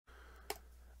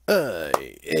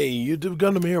Hey, YouTube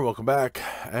Gundam here, welcome back,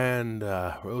 and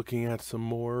we're looking at some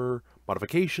more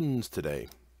modifications today.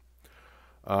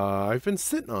 I've been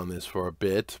sitting on this for a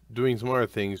bit, doing some other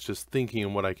things, just thinking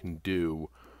of what I can do.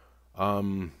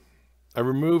 I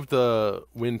removed the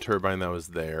wind turbine that was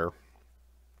there,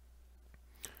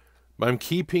 but I'm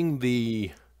keeping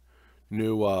the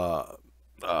new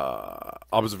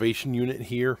observation unit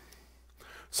here.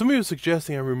 Somebody was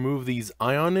suggesting I remove these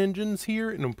ion engines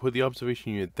here and put the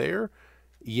observation unit there.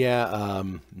 Yeah,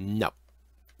 no.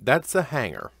 That's a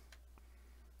hangar.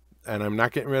 And I'm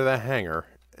not getting rid of that hangar.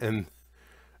 And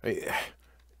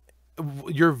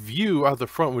your view out the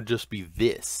front would just be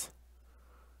this.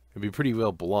 It'd be pretty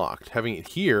well blocked. Having it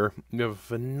here, you have a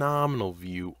phenomenal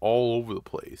view all over the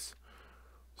place.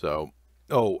 So,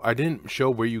 oh, I didn't show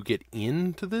where you get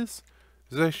into this.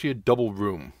 There's actually a double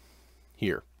room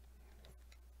here.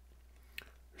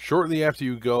 Shortly after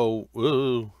you go,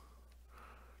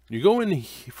 you go in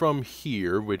from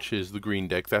here, which is the green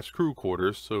deck. That's crew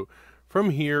quarters. So from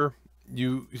here,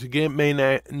 to get main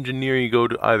engineer, you go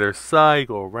to either side,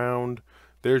 go around.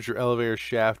 There's your elevator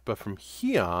shaft. But from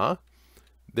here,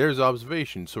 there's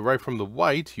observation. So right from the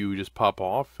white, you just pop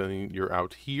off and you're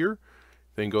out here.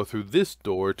 Then go through this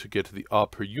door to get to the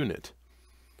upper unit.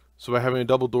 So by having a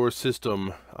double door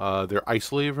system, they're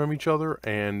isolated from each other,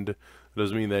 and it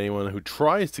doesn't mean that anyone who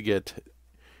tries to get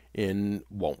in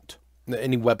won't.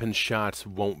 Any weapon shots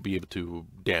won't be able to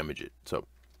damage it. So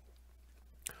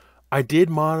I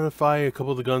did modify a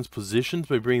couple of the gun's positions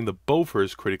by bringing the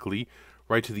bofors critically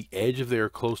right to the edge if they're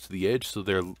close to the edge, so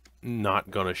they're not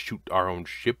going to shoot our own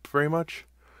ship very much.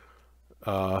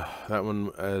 That one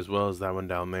as well as that one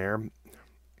down there.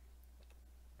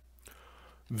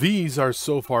 These are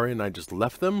so far in, I just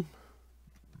left them.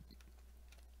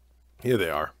 Here they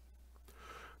are.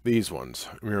 These ones.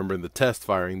 Remember in the test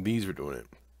firing, these were doing it.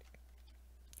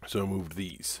 So I moved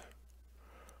these.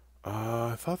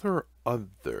 I thought there were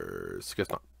others. Guess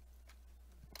not.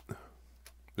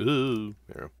 Ooh,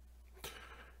 there.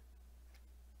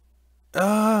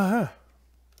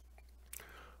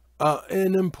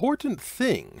 An important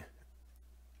thing,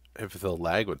 if the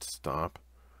lag would stop,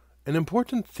 an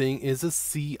important thing is a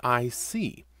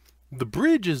CIC. The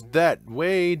bridge is that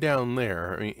way down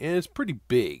there. I mean, and it's pretty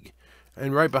big.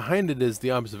 And right behind it is the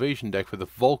observation deck with the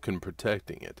Vulcan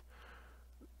protecting it.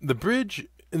 The bridge,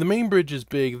 the main bridge is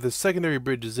big. The secondary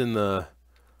bridge is in the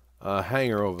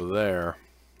hangar over there.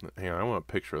 Hang on, I want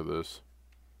a picture of this.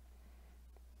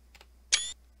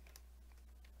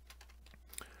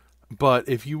 But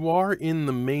if you are in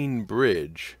the main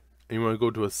bridge and you want to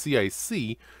go to a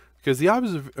CIC, because the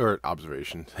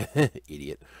observation,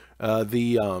 idiot,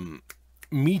 the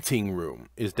meeting room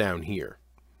is down here.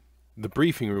 The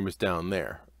briefing room is down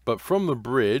there. But from the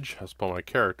bridge, I'll spawn my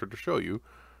character to show you,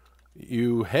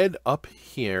 you head up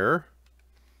here,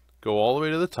 go all the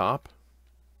way to the top,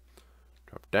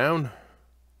 drop down,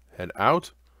 head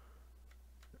out,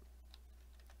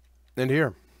 and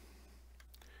here.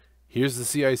 Here's the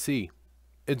CIC.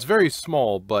 It's very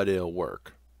small, but it'll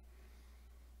work.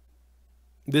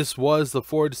 This was the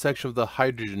forward section of the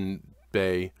hydrogen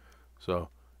bay, so,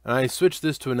 and I switched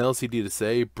this to an LCD to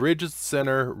say, bridge is the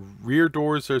center, rear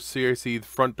doors are CIC,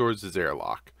 front doors is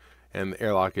airlock, and the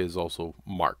airlock is also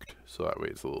marked, so that way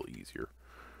it's a little easier.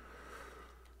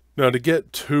 Now to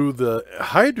get to the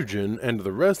hydrogen end of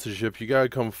the rest of the ship, you gotta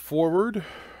come forward,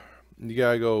 you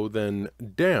gotta go then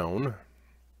down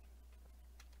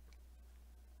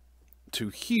to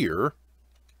here.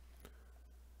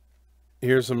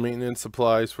 Here's some maintenance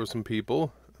supplies for some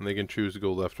people, and they can choose to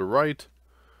go left or right.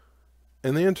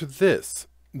 And they enter this.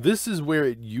 This is where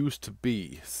it used to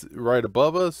be. Right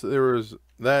above us, there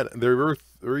were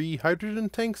 3 hydrogen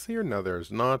tanks here. Now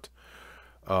there's not.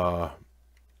 So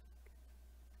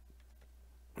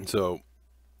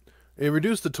it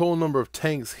reduced the total number of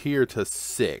tanks here to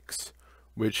 6,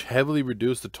 which heavily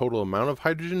reduced the total amount of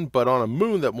hydrogen. But on a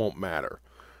moon, that won't matter.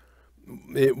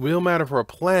 It will matter for a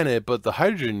planet, but the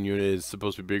hydrogen unit is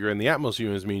supposed to be bigger, and the Atmos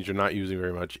unit means you're not using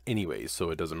very much anyways,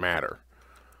 so it doesn't matter.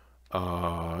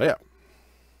 Yeah.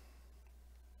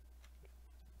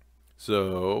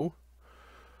 So,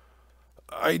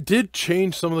 I did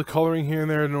change some of the coloring here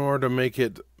and there in order to make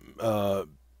it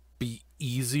be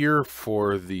easier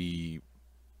for the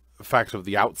fact of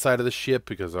the outside of the ship,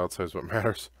 because outside is what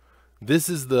matters. This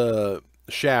is the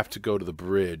shaft to go to the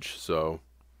bridge, so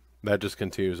that just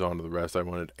continues on to the rest. I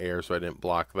wanted air, so I didn't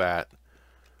block that,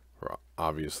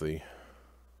 obviously.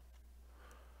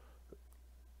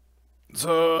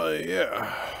 So,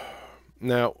 yeah.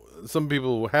 Now, some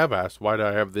people have asked, why do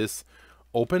I have this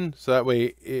open? So that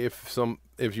way, if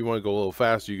you want to go a little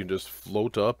faster, you can just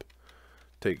float up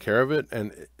take care of it,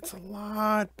 and it's a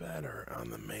lot better on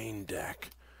the main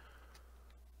deck.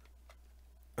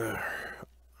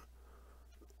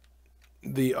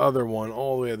 The other one,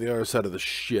 all the way at the other side of the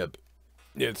ship,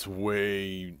 it's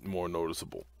way more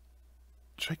noticeable.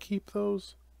 Should I keep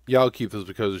those? Yeah, I'll keep those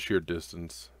because of sheer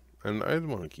distance. And I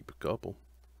want to keep a couple.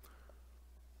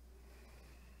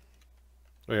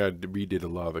 Oh, yeah, we did a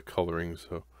lot of the coloring,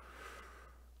 so...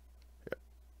 yeah.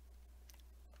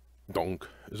 Donk.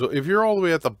 So if you're all the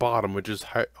way at the bottom, which is...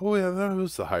 oh, yeah, that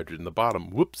was the hydrogen. The bottom.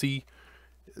 Whoopsie.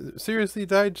 Seriously,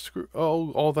 did I screw...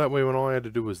 oh, all that way when all I had to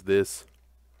do was this?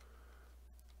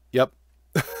 Yep.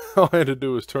 All I had to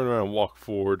do was turn around and walk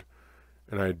forward,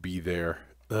 and I'd be there.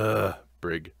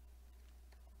 Brig.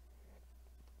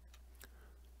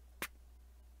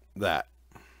 That.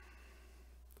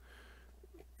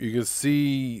 You can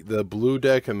see the blue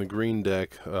deck and the green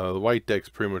deck. The white deck's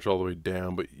pretty much all the way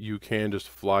down, but you can just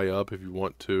fly up if you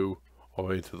want to, all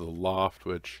the way to the loft,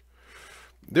 which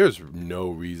there's no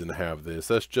reason to have this.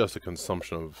 That's just a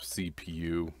consumption of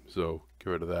CPU, so get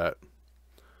rid of that.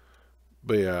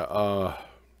 But yeah,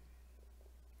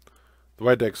 the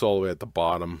white deck's all the way at the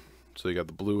bottom, so you got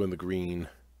the blue and the green.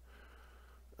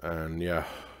 And yeah,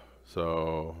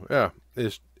 so yeah,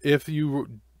 if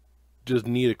you just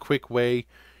need a quick way,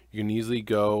 you can easily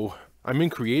go. I'm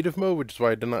in creative mode, which is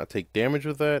why I did not take damage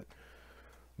with that,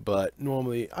 but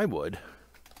normally I would.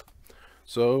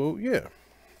 So yeah,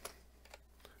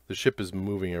 the ship is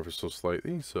moving ever so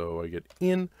slightly, so I get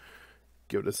in.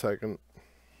 Give it a second.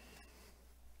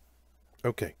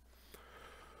 Okay.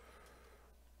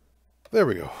 There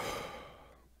we go.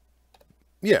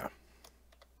 Yeah.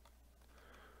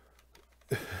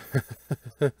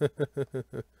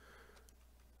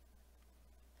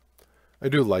 I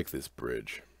do like this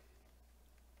bridge.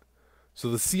 So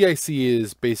the CIC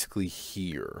is basically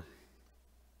here.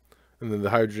 And then the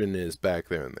hydrogen is back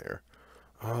there and there.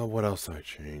 What else did I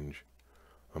change?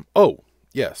 Oh,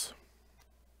 yes.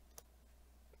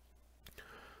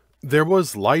 There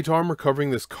was light armor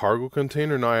covering this cargo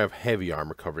container. Now I have heavy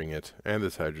armor covering it. And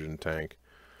this hydrogen tank.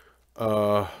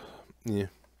 Yeah.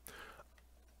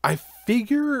 I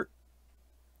figure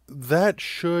that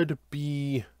should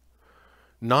be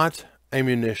not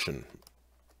ammunition.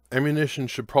 Ammunition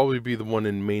should probably be the one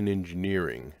in main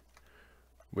engineering,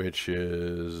 which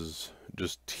is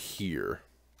just here.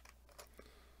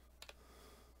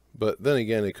 But then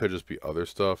again, it could just be other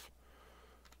stuff.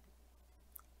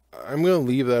 I'm going to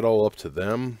leave that all up to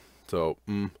them. So,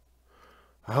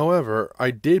 However,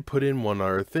 I did put in one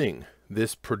other thing.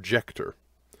 This projector.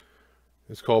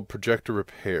 It's called Projector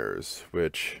Repairs,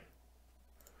 which...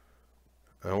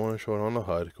 I don't want to show it on the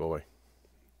HUD. Go away.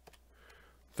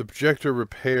 The projector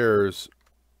repairs...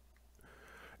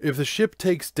 if the ship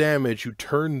takes damage, you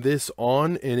turn this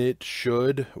on, and it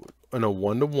should, in a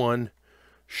 1-to-1,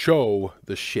 show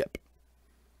the ship.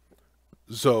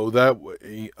 So that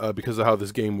way, because of how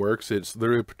this game works, it's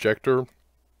literally a projector.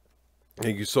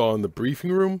 Like you saw in the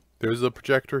briefing room, there's a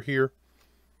projector here.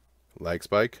 Lag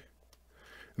spike.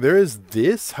 There is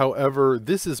this, however,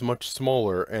 this is much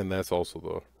smaller, and that's also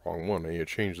the wrong one. I need to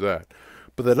change that.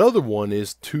 But that other one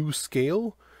is to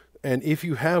scale, and if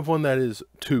you have one that is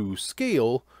to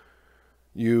scale,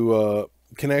 you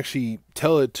can actually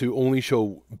tell it to only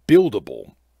show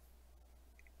buildable.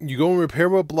 You go and repair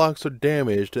what blocks are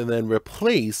damaged, and then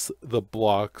replace the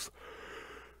blocks,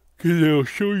 because it'll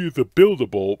show you the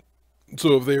buildable.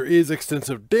 So if there is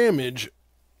extensive damage,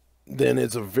 then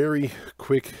it's a very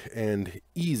quick and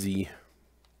easy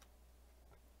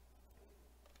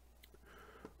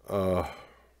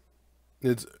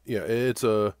it's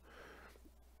a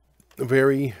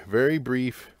very, very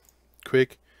brief,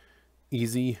 quick,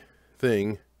 easy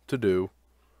thing to do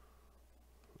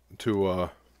to where'd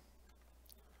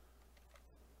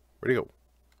he go?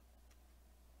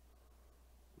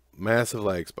 Massive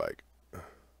lag spike.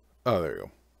 Oh, there you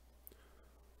go.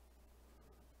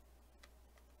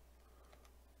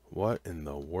 What in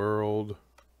the world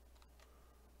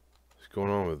is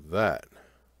going on with that?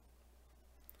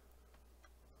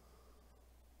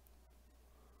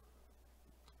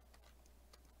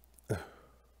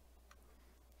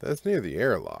 That's near the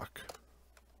airlock.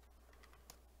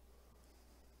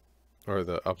 Or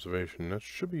the observation. That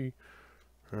should be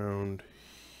around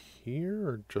here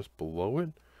or just below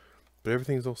it. But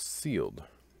everything's all sealed.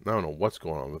 I don't know what's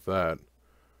going on with that.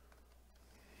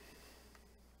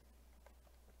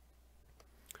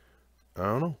 I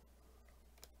don't know.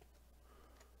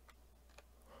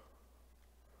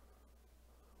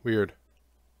 Weird.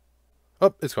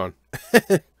 Oh, it's gone.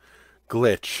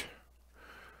 Glitch.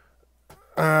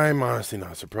 I'm honestly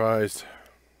not surprised.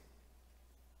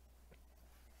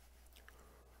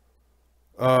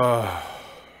 I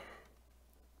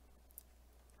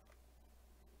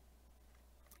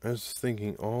was just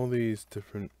thinking all these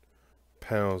different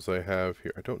panels I have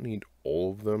here. I don't need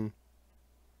all of them.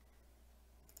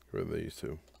 Where are these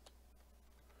two?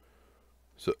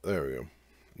 So there we go.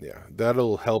 Yeah,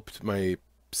 that'll help my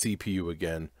CPU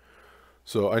again.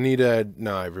 So I need to,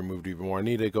 now I've removed even more. I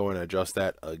need to go and adjust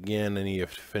that again. I need to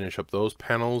finish up those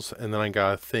panels. And then I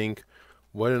gotta think,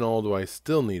 what in all do I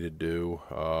still need to do?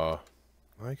 I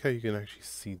like how you can actually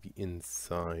see the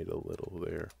inside a little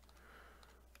there.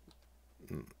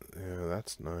 Yeah,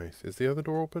 that's nice. Is the other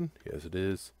door open? Yes, it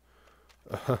is.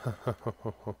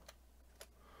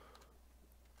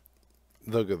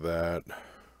 Look at that.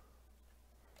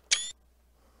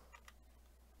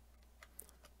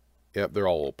 Yep, they're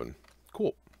all open.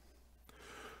 Cool.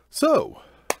 So,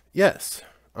 yes.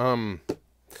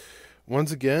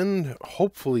 Once again,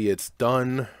 hopefully it's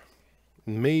done.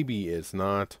 Maybe it's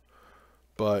not.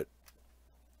 But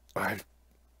it's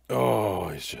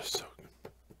just so good.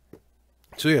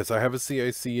 So yes, I have a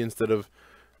CIC instead of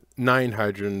 9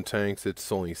 hydrogen tanks.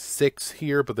 It's only 6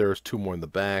 here, but there's 2 more in the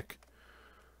back.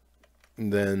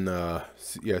 And then,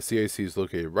 yeah, CIC is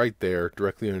located right there,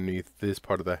 directly underneath this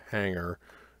part of the hangar.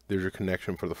 There's your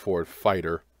connection for the forward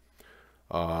fighter.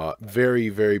 Very,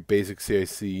 very basic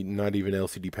CIC, not even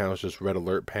LCD panels, just red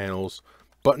alert panels.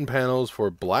 Button panels for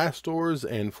blast doors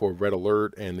and for red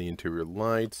alert and the interior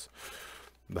lights.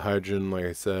 The hydrogen, like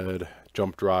I said,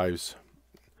 jump drives.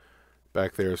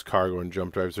 Back there is cargo and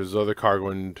jump drives. There's other cargo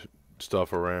and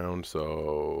stuff around,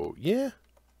 so yeah.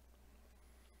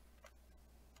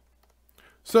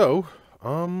 So,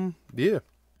 yeah.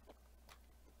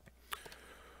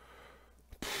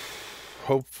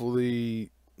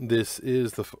 Hopefully this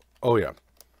is the... oh, yeah.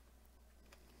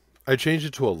 I changed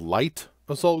it to a light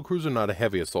assault cruiser, not a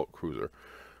heavy assault cruiser.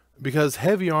 Because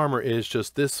heavy armor is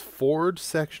just this forward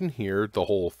section here, the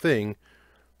whole thing.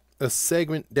 A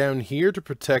segment down here to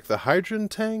protect the hydrogen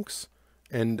tanks.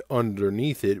 And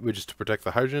underneath it, which is to protect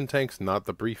the hydrogen tanks, not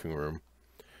the briefing room.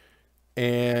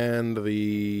 And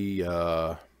the...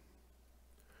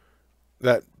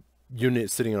 that unit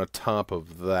sitting on top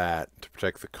of that to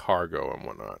protect the cargo and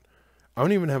whatnot. I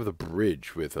don't even have the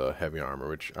bridge with heavy armor,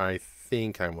 which I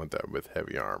think I want that with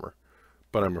heavy armor.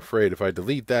 But I'm afraid if I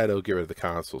delete that, it'll get rid of the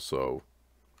console, so...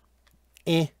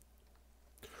 The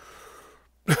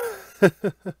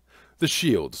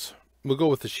shields. We'll go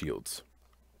with the shields.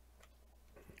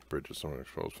 Bridges aren't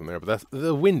exposed from there, but that's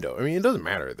the window. I mean, it doesn't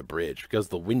matter, the bridge, because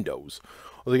the windows.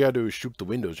 All they gotta do is shoot the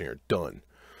windows and you're done.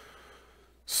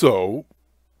 So...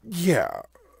 yeah.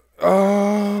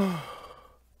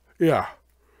 Yeah.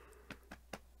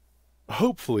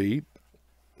 Hopefully,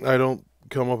 I don't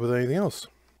come up with anything else.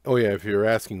 Oh yeah, if you're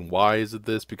asking why is it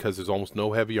this, because there's almost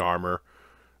no heavy armor,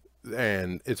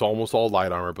 and it's almost all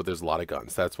light armor, but there's a lot of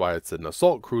guns. That's why it's an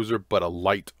assault cruiser, but a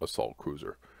light assault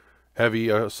cruiser. Heavy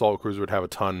assault cruiser would have a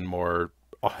ton more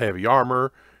heavy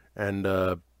armor, and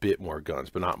a bit more guns,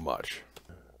 but not much.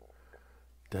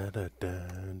 Da, da, da,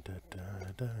 da, da,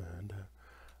 da, da.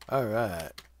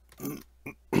 Alright.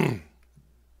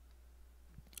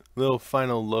 Little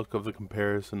final look of the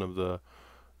comparison of the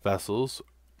vessels.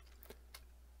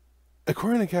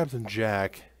 According to Captain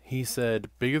Jack, he said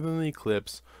bigger than the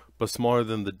Eclipse, but smaller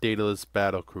than the Daedalus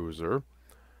battlecruiser,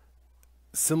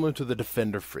 similar to the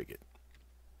Defender frigate.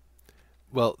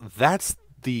 Well, that's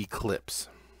the Eclipse.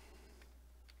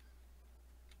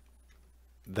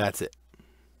 That's it.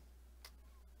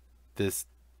 This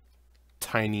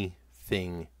tiny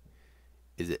thing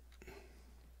is it.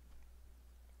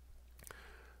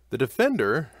 The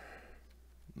Defender,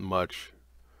 much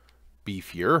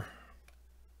beefier.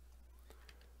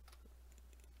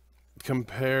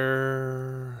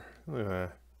 Compared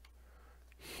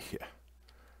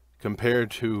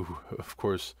to, of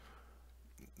course,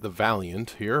 the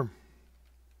Valiant here,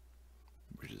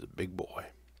 which is a big boy.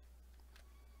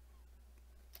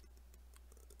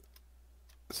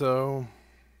 So,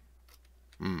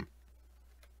 the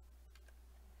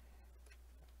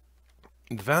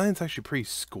Valiant's actually pretty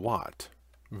squat.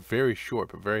 Very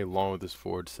short, but very long with this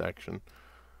forward section.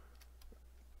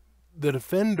 The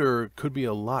Defender could be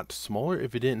a lot smaller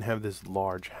if it didn't have this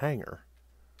large hangar.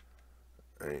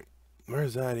 Right. Where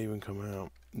does that even come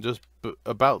out? Just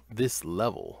about this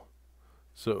level.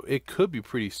 So it could be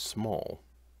pretty small.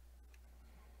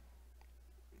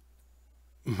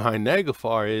 My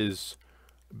Naglfar is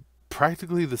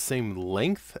practically the same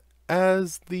length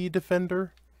as the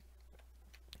Defender.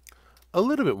 A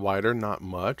little bit wider, not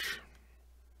much.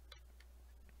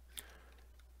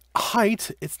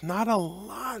 Height, it's not a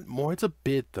lot more. It's a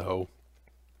bit, though.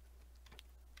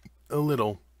 A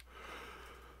little.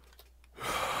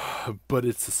 But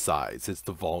it's the size, it's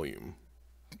the volume.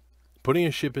 Putting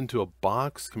a ship into a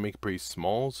box can make it pretty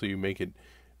small, so you make it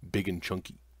big and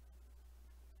chunky.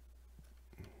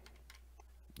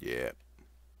 Yeah.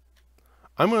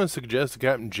 I'm going to suggest to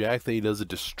Captain Jack that he does a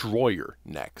destroyer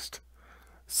next.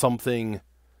 Something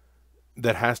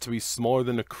that has to be smaller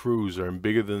than a cruiser and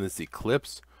bigger than this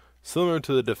Eclipse. Similar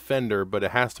to the Defender, but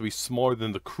it has to be smaller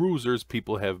than the cruisers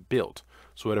people have built.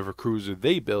 So whatever cruiser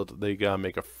they built, they gotta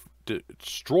make a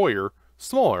destroyer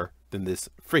smaller than this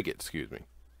frigate, excuse me.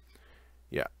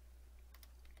 Yeah.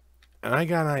 And I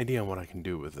got an idea on what I can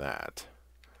do with that.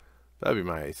 That'd be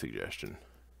my suggestion.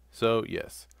 So,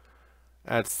 yes.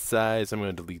 At size, I'm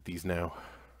going to delete these now.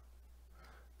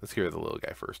 Let's get rid of the little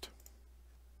guy first.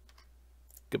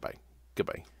 Goodbye.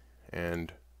 Goodbye.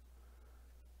 And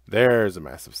there's a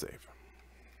massive save.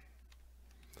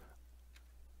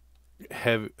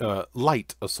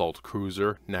 Light assault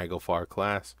cruiser, Naglfar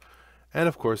class. And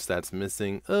of course that's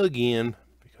missing again,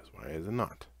 because why is it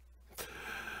not?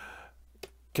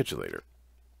 Catch you later.